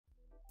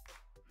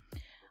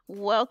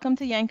Welcome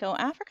to Yanko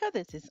Africa.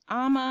 This is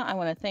Ama. I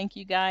want to thank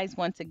you guys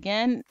once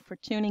again for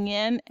tuning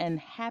in and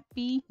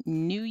Happy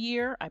New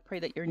Year. I pray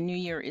that your new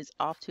year is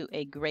off to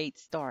a great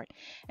start.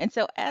 And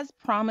so, as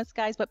promised,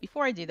 guys, but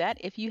before I do that,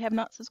 if you have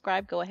not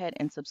subscribed, go ahead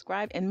and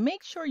subscribe and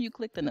make sure you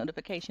click the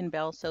notification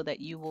bell so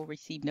that you will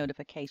receive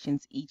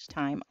notifications each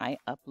time I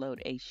upload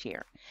a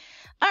share.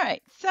 All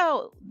right,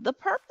 so the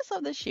purpose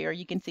of the share,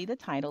 you can see the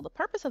title. The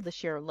purpose of the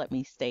share, let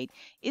me state,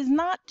 is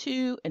not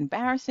to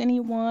embarrass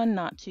anyone,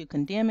 not to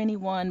condemn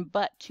anyone,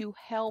 but to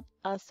help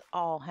us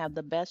all have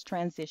the best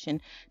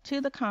transition to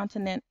the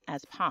continent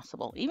as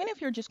possible. Even if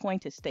you're just going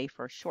to stay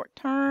for a short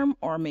term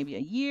or maybe a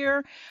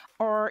year,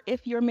 or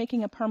if you're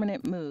making a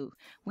permanent move,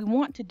 we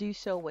want to do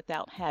so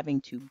without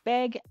having to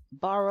beg,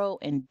 borrow,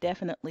 and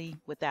definitely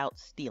without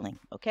stealing,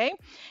 okay?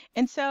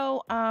 And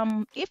so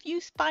if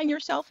you find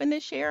yourself in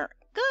this share,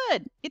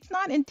 good. It's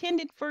not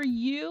intended for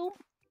you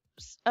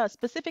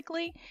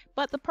specifically,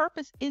 but the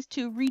purpose is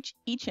to reach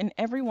each and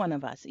every one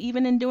of us.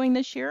 Even in doing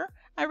this year,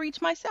 I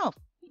reach myself.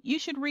 You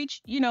should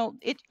reach,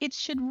 it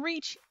should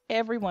reach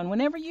everyone.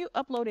 Whenever you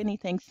upload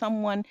anything,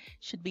 someone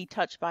should be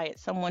touched by it.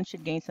 Someone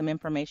should gain some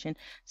information.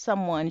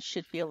 Someone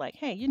should feel like,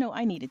 hey,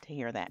 I needed to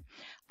hear that.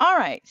 All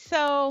right.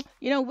 So,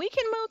 we can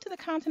move to the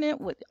continent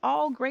with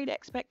all great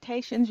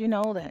expectations,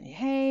 that,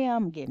 hey,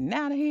 I'm getting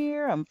out of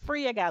here. I'm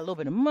free. I got a little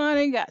bit of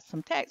money, got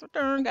some tax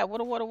return, got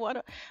what.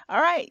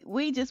 All right.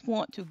 We just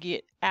want to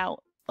get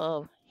out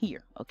of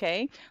here,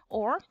 okay?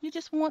 Or you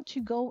just want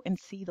to go and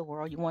see the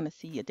world. You want to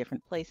see a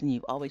different place and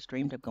you've always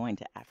dreamed of going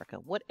to Africa,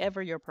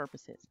 whatever your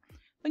purpose is.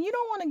 But you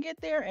don't want to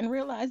get there and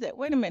realize that,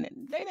 wait a minute,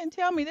 they didn't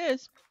tell me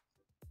this.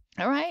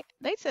 All right?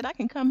 They said I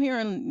can come here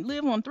and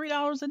live on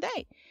 $3 a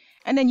day.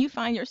 And then you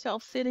find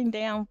yourself sitting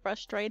down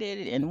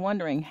frustrated and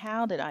wondering,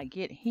 how did I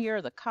get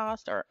here? The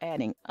costs are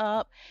adding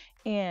up.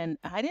 And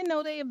I didn't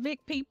know they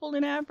evict people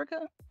in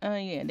Africa.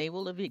 Yeah, they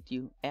will evict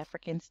you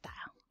African style.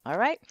 All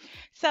right?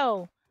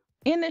 So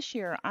in this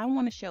year, I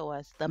want to show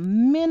us the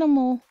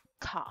minimal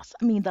cost.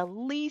 I mean, the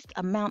least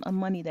amount of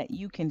money that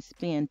you can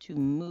spend to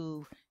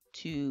move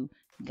to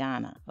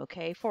Ghana,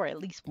 okay, for at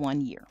least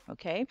 1 year,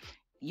 okay?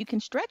 You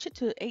can stretch it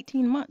to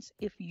 18 months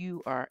if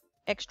you are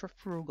extra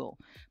frugal.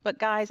 But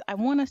guys, I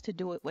want us to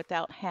do it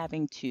without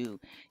having to,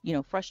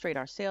 frustrate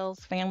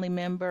ourselves, family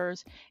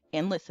members.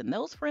 And listen,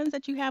 those friends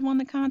that you have on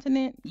the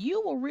continent,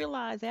 you will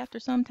realize after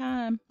some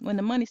time when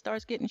the money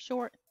starts getting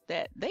short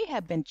that they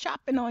have been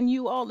chopping on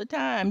you all the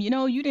time. You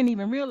didn't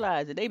even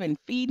realize it. They've been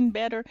feeding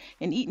better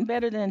and eating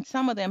better than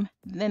some of them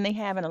than they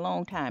have in a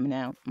long time.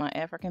 Now, my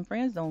African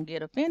friends, don't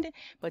get offended,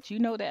 but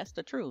that's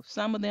the truth.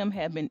 Some of them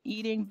have been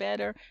eating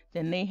better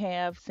than they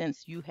have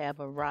since you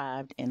have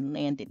arrived and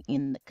landed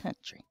in the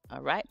country.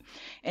 All right.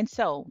 And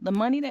so the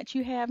money that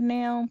you have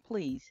now,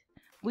 please,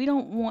 we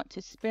don't want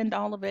to spend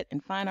all of it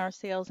and find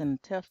ourselves in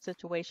a tough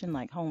situation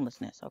like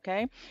homelessness,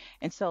 okay?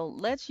 And so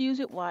let's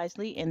use it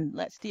wisely and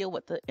let's deal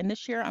with in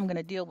this year, I'm going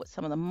to deal with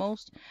some of the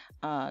most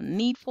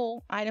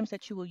needful items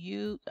that you will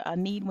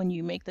need when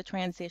you make the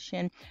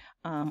transition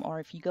or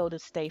if you go to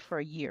stay for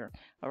a year,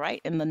 all right?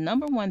 And the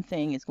number one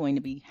thing is going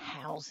to be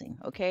housing,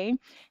 okay?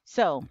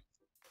 So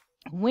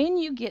when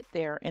you get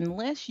there,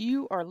 unless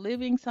you are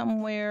living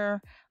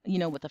somewhere,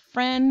 with a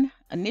friend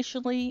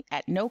initially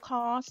at no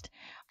cost,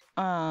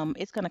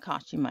 it's going to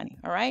cost you money.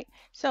 All right.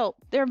 So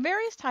there are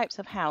various types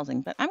of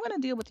housing, but I'm going to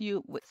deal with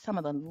you with some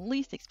of the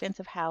least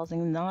expensive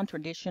housing,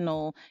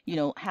 non-traditional,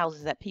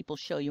 houses that people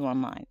show you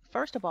online.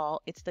 First of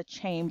all, it's the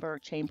chamber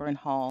and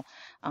hall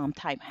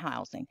type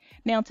housing.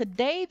 Now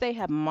today they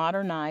have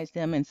modernized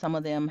them and some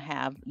of them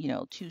have,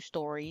 2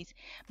 stories,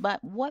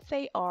 but what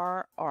they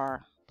are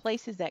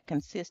places that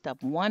consist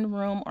of one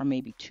room or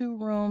maybe 2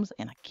 rooms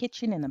and a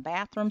kitchen and a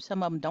bathroom.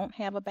 Some of them don't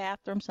have a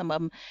bathroom. Some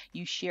of them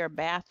you share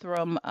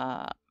bathroom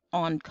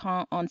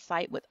on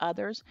site with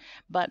others,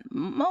 but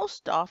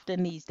most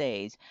often these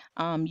days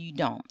you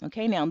don't.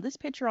 Okay, now this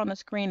picture on the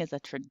screen is a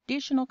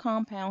traditional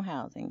compound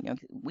housing.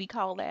 We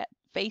call that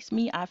face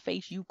me, I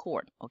face you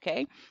court.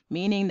 Okay,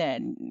 meaning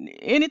that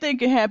anything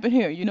can happen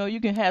here.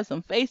 You can have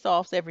some face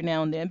offs every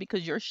now and then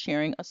because you're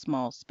sharing a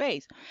small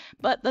space.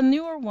 But the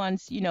newer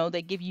ones,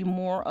 they give you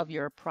more of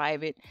your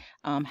private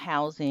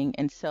housing,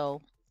 and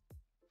so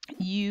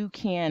you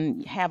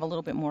can have a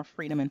little bit more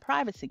freedom and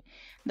privacy.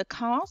 The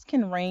cost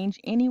can range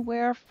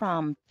anywhere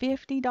from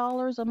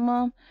 $50 a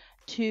month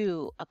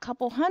to a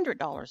couple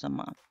 $100 a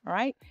month, all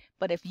right?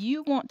 But if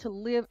you want to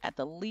live at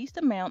the least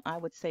amount, I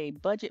would say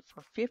budget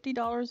for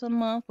 $50 a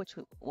month, which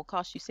will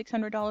cost you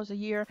 $600 a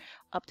year,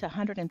 up to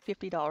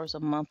 $150 a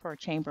month for a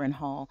chamber and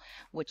hall,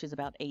 which is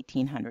about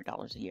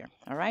 $1,800 a year,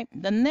 all right?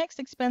 The next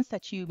expense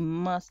that you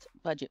must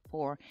budget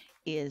for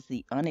is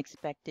the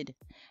unexpected,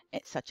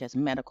 such as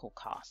medical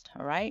cost,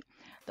 all right?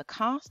 The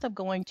cost of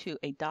going to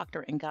a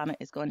doctor in Ghana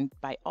is going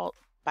by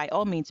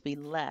all means be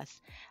less.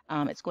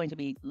 It's going to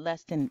be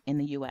less than in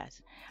the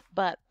US.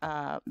 But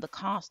the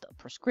cost of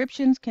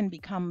prescriptions can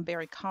become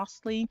very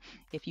costly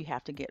if you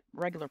have to get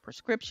regular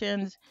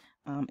prescriptions.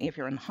 If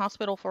you're in the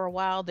hospital for a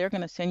while, they're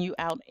going to send you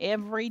out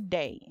every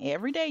day.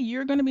 Every day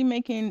you're going to be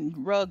making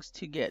runs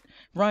to get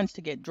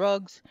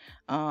drugs.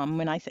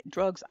 When I say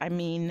drugs, I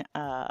mean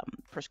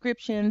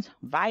prescriptions,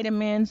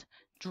 vitamins,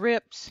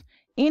 drips,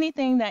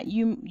 anything that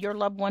your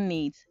loved one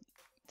needs.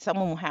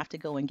 Someone will have to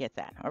go and get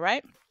that. All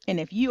right. And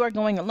if you are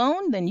going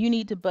alone, then you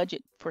need to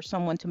budget for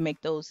someone to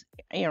make those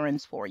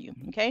errands for you.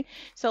 Okay.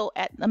 So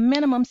at the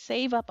minimum,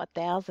 save up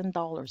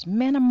 $1,000.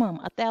 Minimum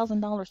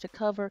 $1,000 to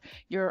cover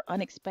your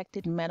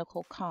unexpected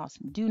medical costs.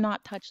 Do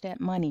not touch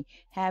that money.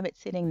 Have it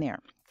sitting there.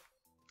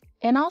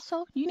 And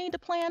also, you need to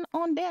plan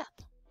on death.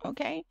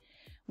 Okay.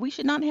 We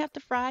should not have to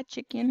fry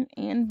chicken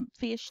and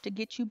fish to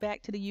get you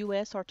back to the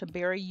U.S. or to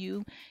bury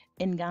you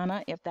in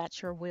Ghana if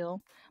that's your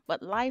will.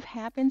 But life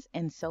happens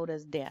and so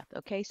does death.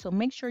 Okay, so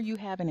make sure you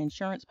have an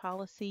insurance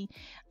policy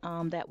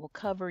that will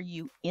cover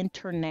you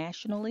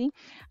internationally.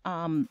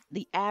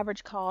 The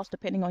average cost,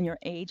 depending on your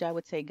age, I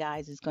would say,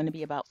 guys, is going to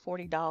be about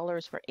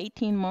 $40 for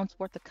 18 months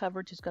worth of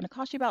coverage. Is going to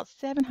cost you about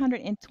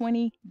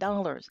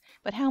 $720.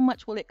 But how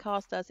much will it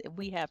cost us if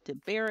we have to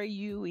bury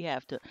you? We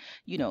have to,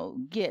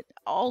 get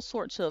all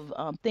sorts of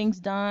things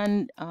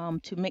done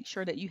to make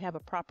sure that you have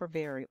a proper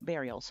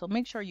burial. So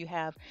make sure you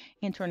have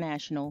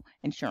international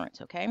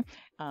insurance, okay?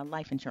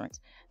 Life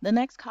insurance. The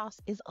next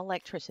cost is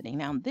electricity.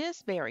 Now,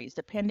 this varies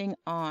depending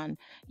on,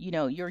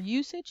 your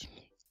usage.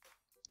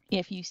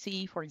 If you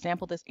see, for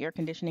example, this air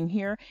conditioning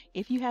here,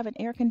 if you have an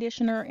air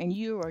conditioner and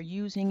you are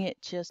using it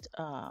just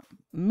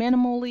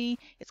minimally,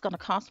 it's going to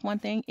cost one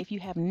thing. If you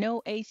have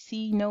no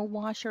AC, no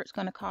washer, it's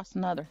going to cost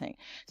another thing.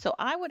 So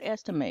I would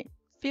estimate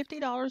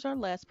 $50 or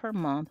less per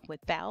month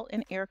without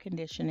an air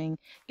conditioner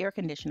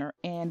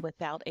and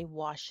without a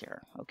washer,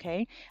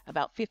 okay?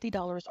 About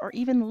 $50 or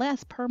even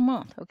less per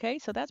month, okay?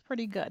 So that's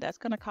pretty good. That's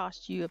going to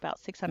cost you about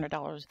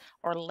 $600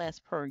 or less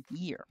per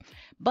year.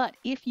 But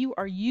if you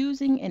are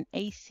using an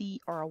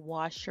AC or a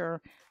washer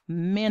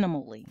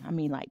minimally, I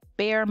mean like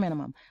bare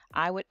minimum,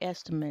 I would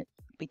estimate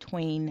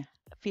between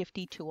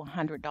 $50 to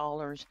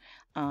 $100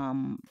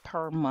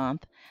 per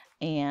month,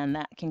 and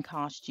that can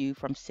cost you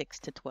from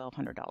 $600 to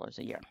 $1,200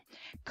 a year.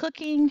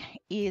 Cooking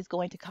is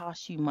going to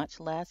cost you much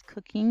less.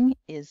 Cooking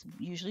is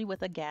usually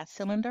with a gas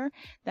cylinder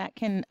that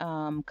can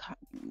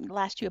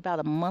last you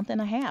about a month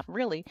and a half,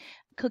 really,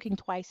 cooking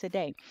twice a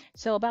day.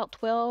 So about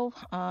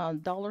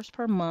 $12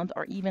 per month,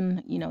 or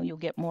even, you'll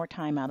get more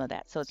time out of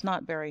that. So it's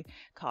not very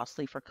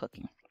costly for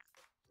cooking.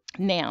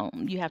 Now,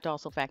 you have to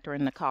also factor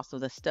in the cost of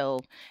the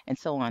stove and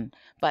so on.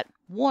 But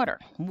water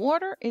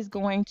is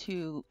going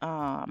to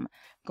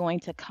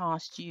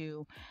cost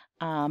you.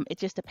 It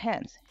just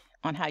depends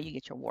on how you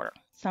get your water.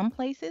 Some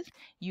places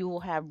you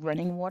will have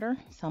running water.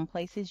 Some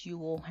places you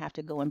will have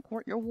to go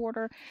import your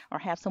water or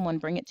have someone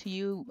bring it to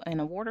you in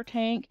a water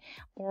tank,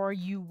 or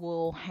you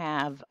will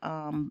have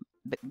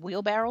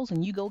wheelbarrows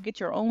and you go get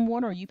your own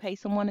water, or you pay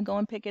someone to go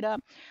and pick it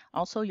up.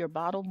 Also, your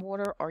bottled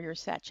water or your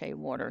sachet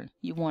water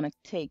you want to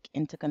take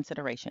into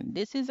consideration.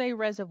 This is a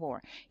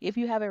reservoir. If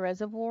you have a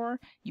reservoir,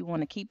 you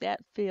want to keep that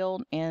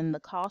filled, and the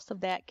cost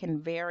of that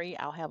can vary.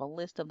 I'll have a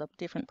list of the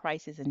different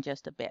prices in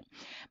just a bit.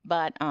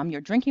 But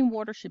your drinking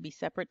water should be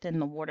separate than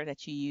the water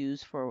that you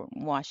use for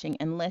washing,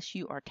 unless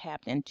you are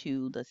tapped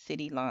into the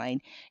city line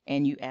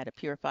and you add a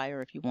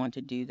purifier if you want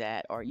to do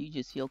that, or you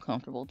just feel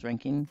comfortable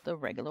drinking the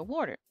regular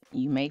water.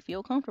 You may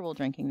feel comfortable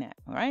drinking that,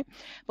 all right?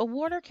 But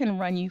water can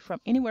run you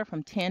from anywhere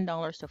from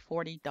 $10 to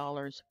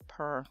 $40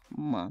 per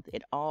month.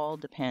 It all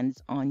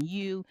depends on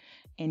you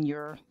and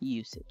your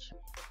usage.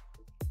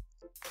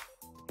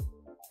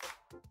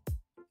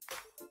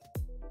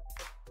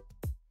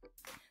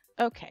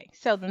 Okay,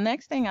 so the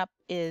next thing up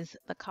is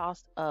the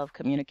cost of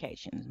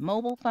communications.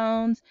 Mobile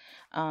phones,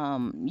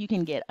 you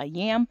can get a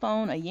YAM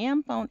phone. A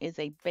YAM phone is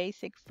a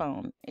basic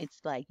phone.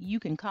 It's like you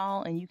can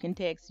call and you can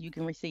text, you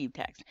can receive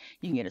text.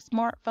 You can get a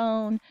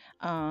smartphone,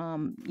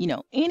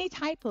 any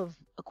type of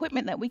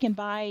equipment that we can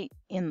buy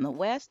in the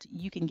West,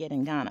 you can get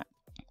in Ghana.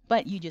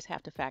 But you just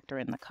have to factor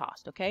in the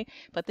cost, okay?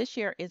 But this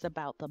year is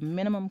about the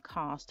minimum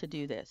cost to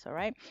do this, all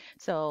right?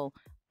 So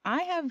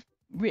I have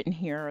written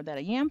here that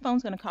a YAM phone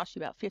is going to cost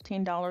you about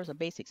 $15, a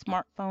basic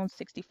smartphone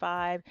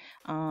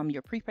 $65,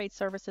 your prepaid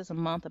services a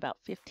month about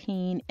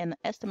 $15, and the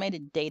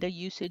estimated data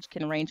usage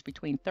can range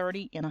between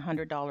 $30 and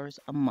 $100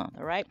 a month,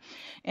 all right?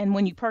 And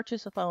when you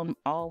purchase a phone,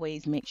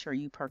 always make sure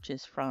you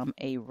purchase from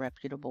a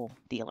reputable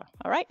dealer,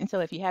 all right? And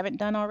so if you haven't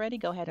done already,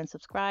 go ahead and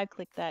subscribe,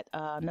 click that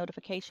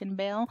notification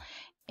bell,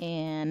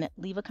 and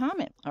leave a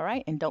comment, all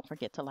right? And don't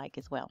forget to like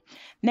as well.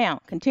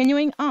 Now,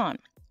 continuing on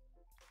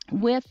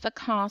with the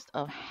cost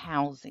of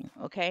housing,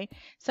 okay?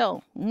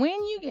 So when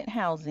you get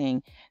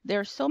housing,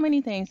 there's so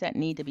many things that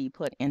need to be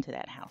put into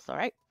that house, all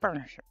right?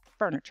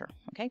 Furniture,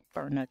 okay?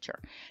 Furniture.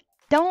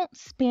 Don't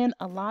spend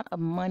a lot of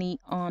money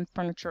on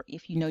furniture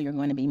if you know you're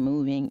going to be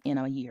moving in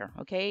a year,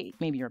 okay?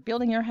 Maybe you're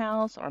building your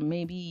house, or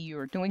maybe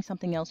you're doing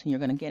something else and you're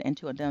going to get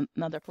into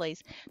another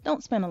place.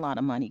 Don't spend a lot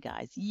of money,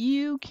 guys.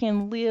 You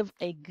can live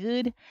a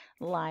good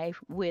life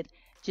with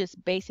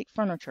just basic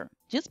furniture.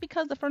 Just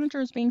because the furniture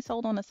is being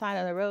sold on the side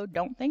of the road,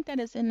 don't think that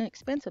it's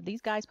inexpensive.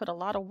 These guys put a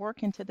lot of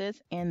work into this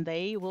and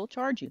they will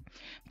charge you.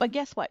 But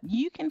guess what?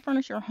 You can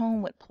furnish your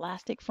home with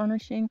plastic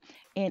furnishing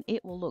and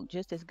it will look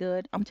just as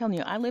good. I'm telling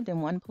you, I lived in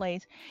one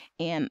place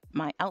and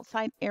my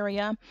outside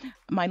area,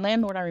 my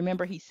landlord, I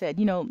remember he said,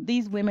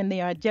 these women,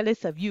 they are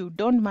jealous of you.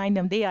 Don't mind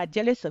them. They are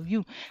jealous of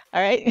you.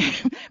 All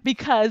right.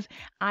 Because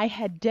I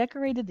had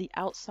decorated the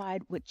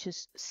outside with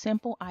just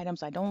simple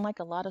items. I don't like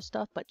a lot of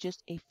stuff, but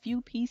just a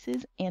few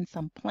pieces and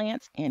some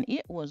plants, and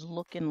it was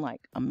looking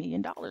like $1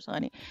 million,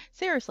 honey.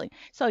 Seriously.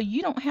 So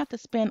you don't have to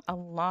spend a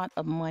lot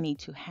of money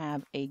to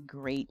have a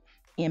great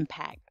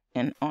impact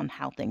and on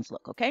how things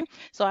look, okay?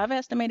 So I've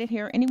estimated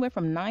here anywhere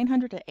from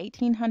 $900 to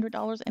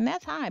 $1,800, and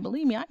that's high.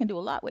 Believe me, I can do a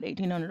lot with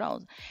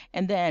 $1,800.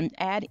 And then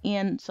add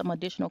in some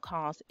additional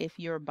costs if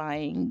you're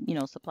buying,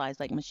 supplies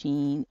like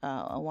machine,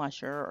 a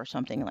washer, or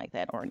something like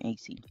that, or an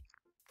AC.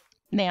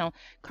 Now,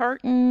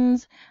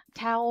 curtains,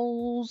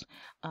 towels,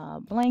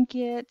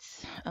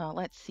 blankets,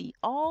 let's see,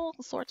 all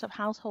sorts of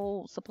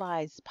household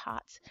supplies,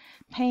 pots,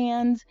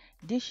 pans,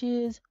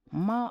 dishes,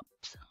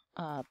 mops,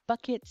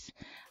 buckets,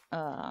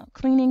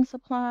 cleaning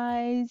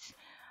supplies,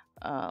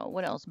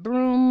 what else?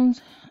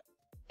 Brooms,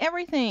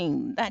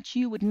 everything that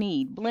you would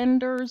need.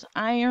 Blenders,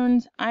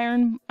 irons,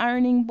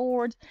 ironing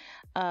boards,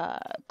 uh,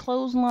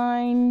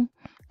 clothesline,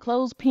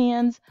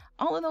 clothespins,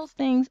 all of those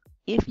things.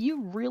 If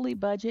you really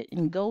budget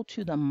and go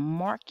to the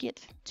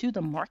market,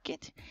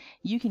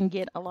 you can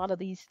get a lot of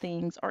these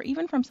things, or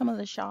even from some of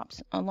the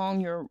shops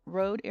along your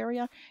road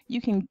area.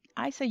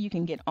 I say you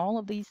can get all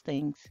of these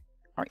things,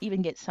 or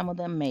even get some of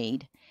them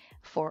made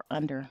for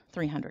under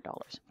 $300,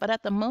 but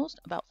at the most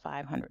about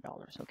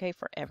 $500, okay,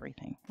 for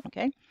everything,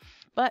 okay?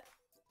 But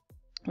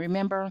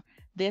remember,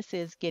 this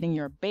is getting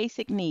your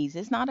basic needs.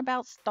 It's not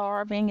about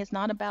starving. It's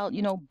not about,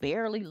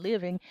 barely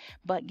living,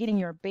 but getting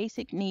your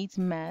basic needs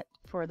met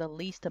for the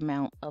least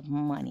amount of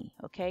money.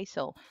 Okay,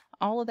 so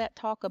all of that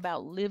talk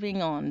about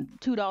living on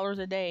 $2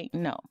 a day,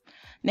 no.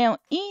 Now,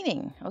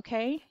 eating,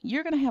 okay,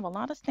 you're going to have a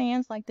lot of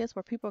stands like this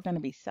where people are going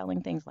to be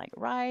selling things like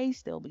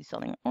rice, they'll be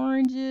selling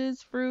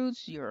oranges,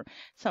 fruits,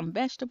 some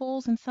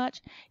vegetables and such.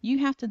 You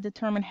have to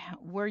determine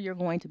where you're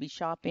going to be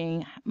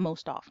shopping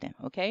most often,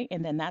 okay?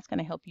 And then that's going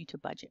to help you to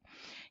budget.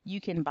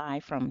 You can buy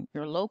from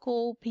your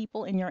local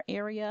people in your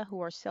area who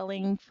are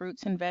selling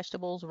fruits and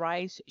vegetables,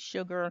 rice,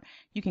 sugar.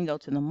 You can go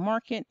to the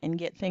market and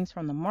get things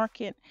from the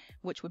market,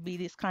 which would be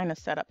this kind of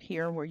setup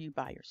here where you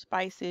buy your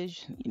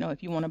spices.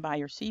 If you want to buy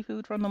your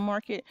seafood from the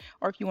market,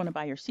 or if you want to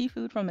buy your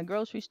seafood from the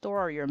grocery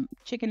store, or your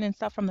chicken and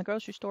stuff from the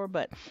grocery store,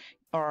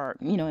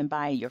 and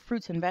buy your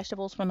fruits and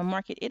vegetables from the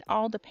market. It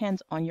all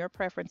depends on your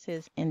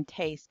preferences and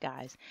taste,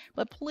 guys.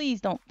 But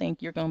please don't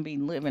think you're going to be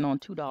living on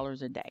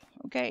 $2 a day.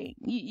 Okay,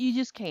 you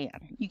just can't.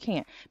 You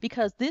can't,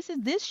 because this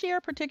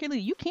year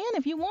particularly, you can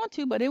if you want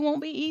to, but it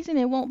won't be easy and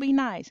it won't be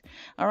nice.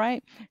 All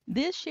right,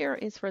 this year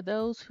is for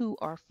those who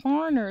are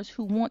foreigners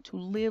who want to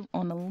live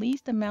on the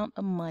least amount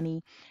of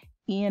money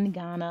in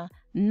Ghana,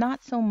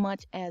 not so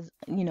much as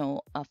a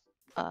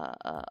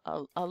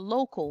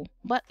local,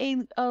 but a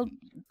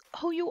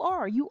who you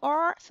are. You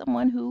are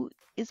someone who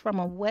is from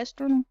a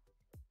Western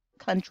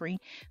country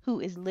who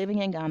is living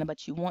in Ghana,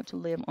 but you want to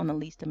live on the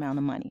least amount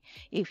of money.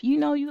 If you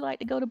know you like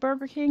to go to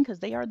Burger King, because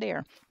they are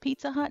there,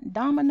 Pizza Hut,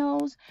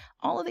 Domino's,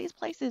 all of these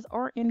places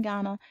are in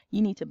Ghana,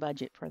 you need to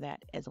budget for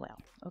that as well.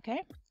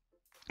 Okay?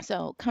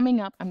 So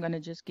coming up, I'm going to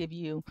just give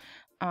you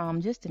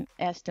just an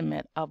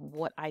estimate of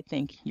what I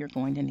think you're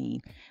going to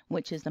need,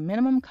 which is the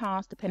minimum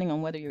cost, depending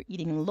on whether you're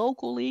eating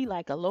locally,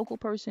 like a local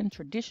person,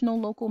 traditional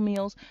local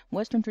meals,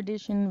 Western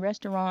tradition,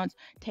 restaurants,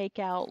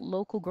 takeout,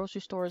 local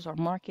grocery stores or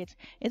markets.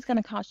 It's going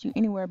to cost you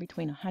anywhere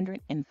between $100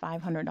 and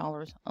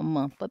 $500 a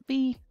month. But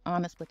be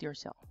honest with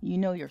yourself. You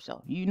know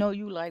yourself. You know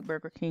you like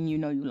Burger King. You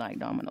know you like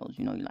Domino's.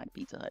 You know you like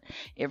Pizza Hut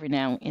every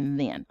now and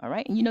then. All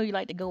right. And you know you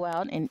like to go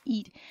out and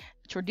eat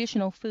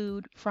traditional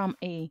food from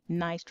a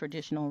nice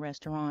traditional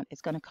restaurant.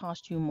 It's going to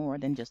cost you more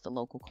than just the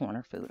local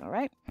corner food, all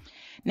right?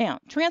 Now,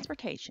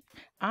 transportation.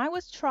 I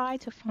was trying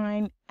to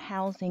find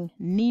housing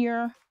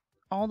near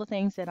all the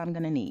things that I'm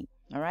going to need.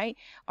 All right,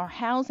 or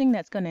housing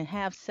that's going to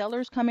have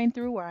sellers coming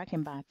through where I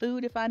can buy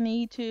food if I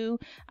need to.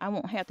 I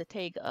won't have to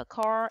take a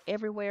car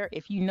everywhere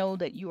if you know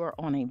that you are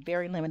on a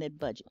very limited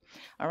budget.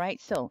 All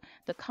right, so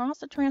the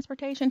cost of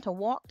transportation to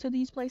walk to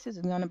these places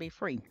is going to be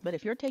free. But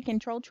if you're taking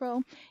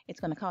Trotro,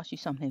 it's going to cost you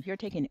something. If you're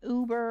taking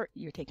Uber,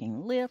 you're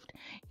taking Lyft,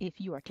 if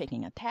you are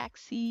taking a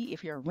taxi,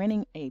 if you're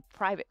renting a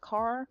private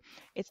car,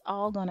 it's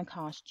all going to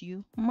cost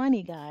you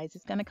money, guys.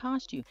 It's going to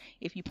cost you.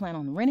 If you plan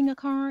on renting a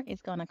car,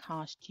 it's going to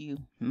cost you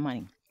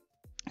money.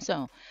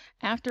 So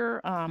after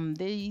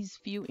these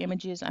few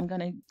images, I'm going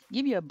to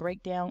give you a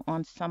breakdown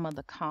on some of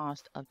the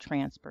cost of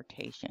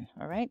transportation.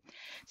 All right.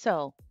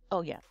 So,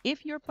 oh yeah,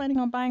 if you're planning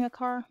on buying a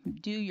car,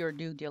 do your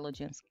due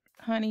diligence.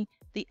 Honey,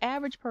 the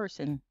average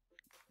person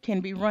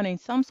can be running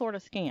some sort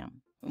of scam.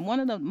 One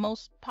of the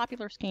most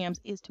popular scams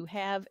is to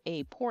have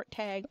a port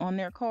tag on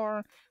their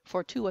car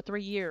for 2 or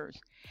 3 years,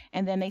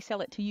 and then they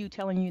sell it to you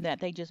telling you that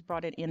they just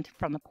brought it in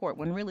from the port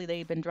when really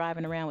they've been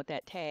driving around with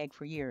that tag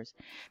for years.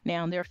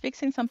 Now they're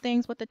fixing some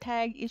things with the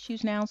tag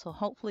issues now, so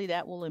hopefully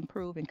that will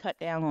improve and cut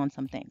down on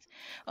some things.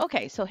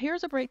 Okay, so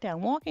here's a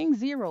breakdown. Walking,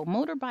 zero.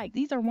 Motorbike,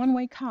 these are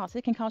one-way costs.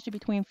 It can cost you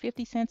between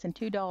 50 cents and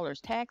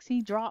 $2.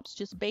 Taxi drops,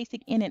 just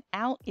basic in and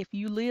out. If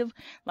you live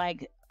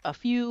like a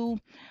few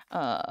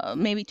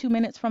maybe 2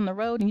 minutes from the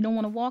road and you don't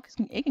want to walk,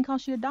 it can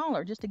cost you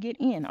 $1 just to get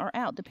in or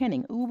out,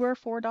 depending. Uber,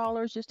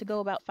 $4 just to go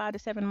about 5 to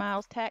 7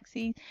 miles.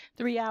 Taxi,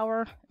 3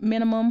 hour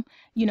minimum,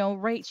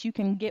 rates you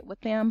can get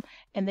with them,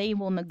 and they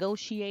will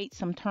negotiate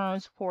some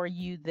terms for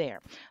you there.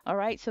 All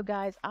right, so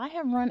guys, I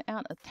have run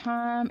out of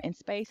time and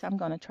space. I'm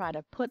going to try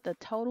to put the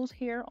totals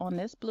here on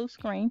this blue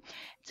screen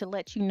to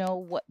let you know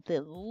what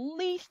the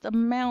least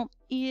amount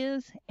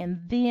is,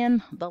 and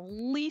then the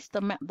least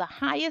amount, the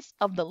highest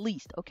of the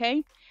least.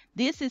 Okay,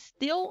 this is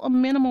still a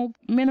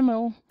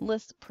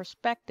minimalist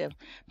perspective,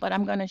 but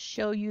I'm going to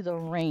show you the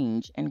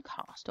range and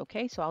cost.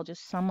 Okay, so I'll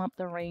just sum up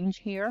the range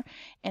here,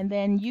 and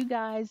then you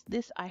guys,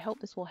 I hope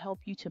this will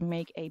help you to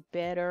make a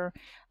better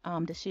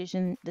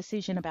decision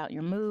about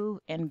your move,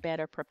 and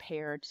better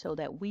prepared, so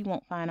that we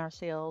won't find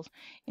ourselves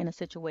in a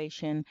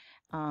situation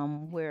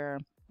where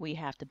we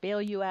have to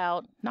bail you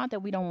out. Not that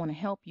we don't want to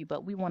help you,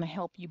 but we want to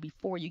help you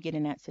before you get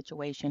in that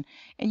situation.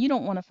 And you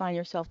don't want to find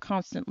yourself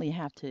constantly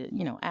have to,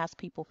 ask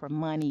people for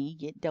money,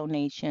 get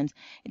donations.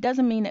 It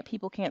doesn't mean that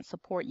people can't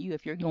support you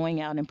if you're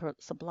going out and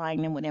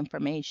supplying them with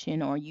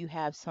information, or you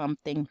have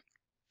something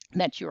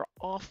that you're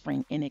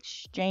offering in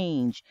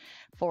exchange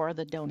for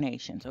the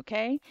donations,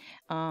 okay?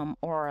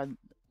 Or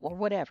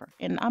whatever.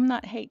 And I'm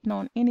not hating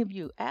on any of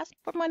you. Ask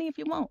for money if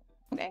you want.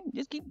 Okay,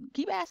 just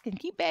keep asking,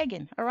 keep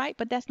begging, all right?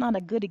 But that's not a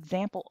good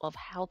example of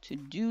how to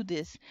do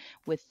this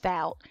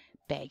without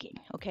begging,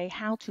 okay?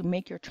 How to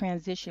make your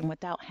transition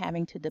without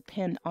having to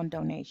depend on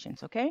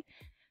donations, okay?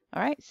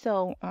 All right,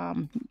 so,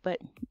 but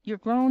you're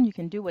grown, you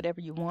can do whatever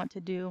you want to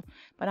do,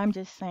 but I'm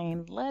just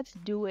saying, let's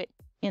do it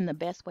in the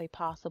best way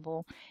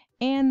possible.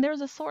 And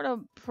there's a sort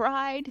of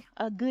pride,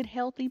 a good,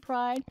 healthy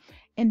pride,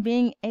 in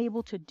being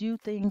able to do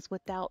things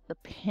without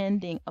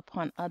depending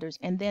upon others.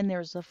 And then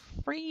there's a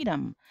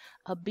freedom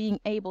of being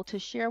able to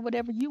share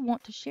whatever you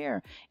want to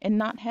share, and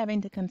not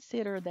having to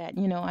consider that,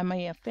 I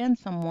may offend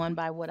someone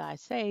by what I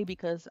say,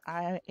 because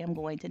I am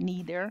going to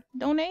need their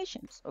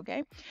donations.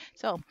 Okay.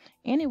 So,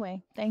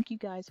 anyway, thank you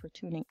guys for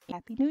tuning in.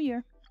 Happy New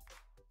Year.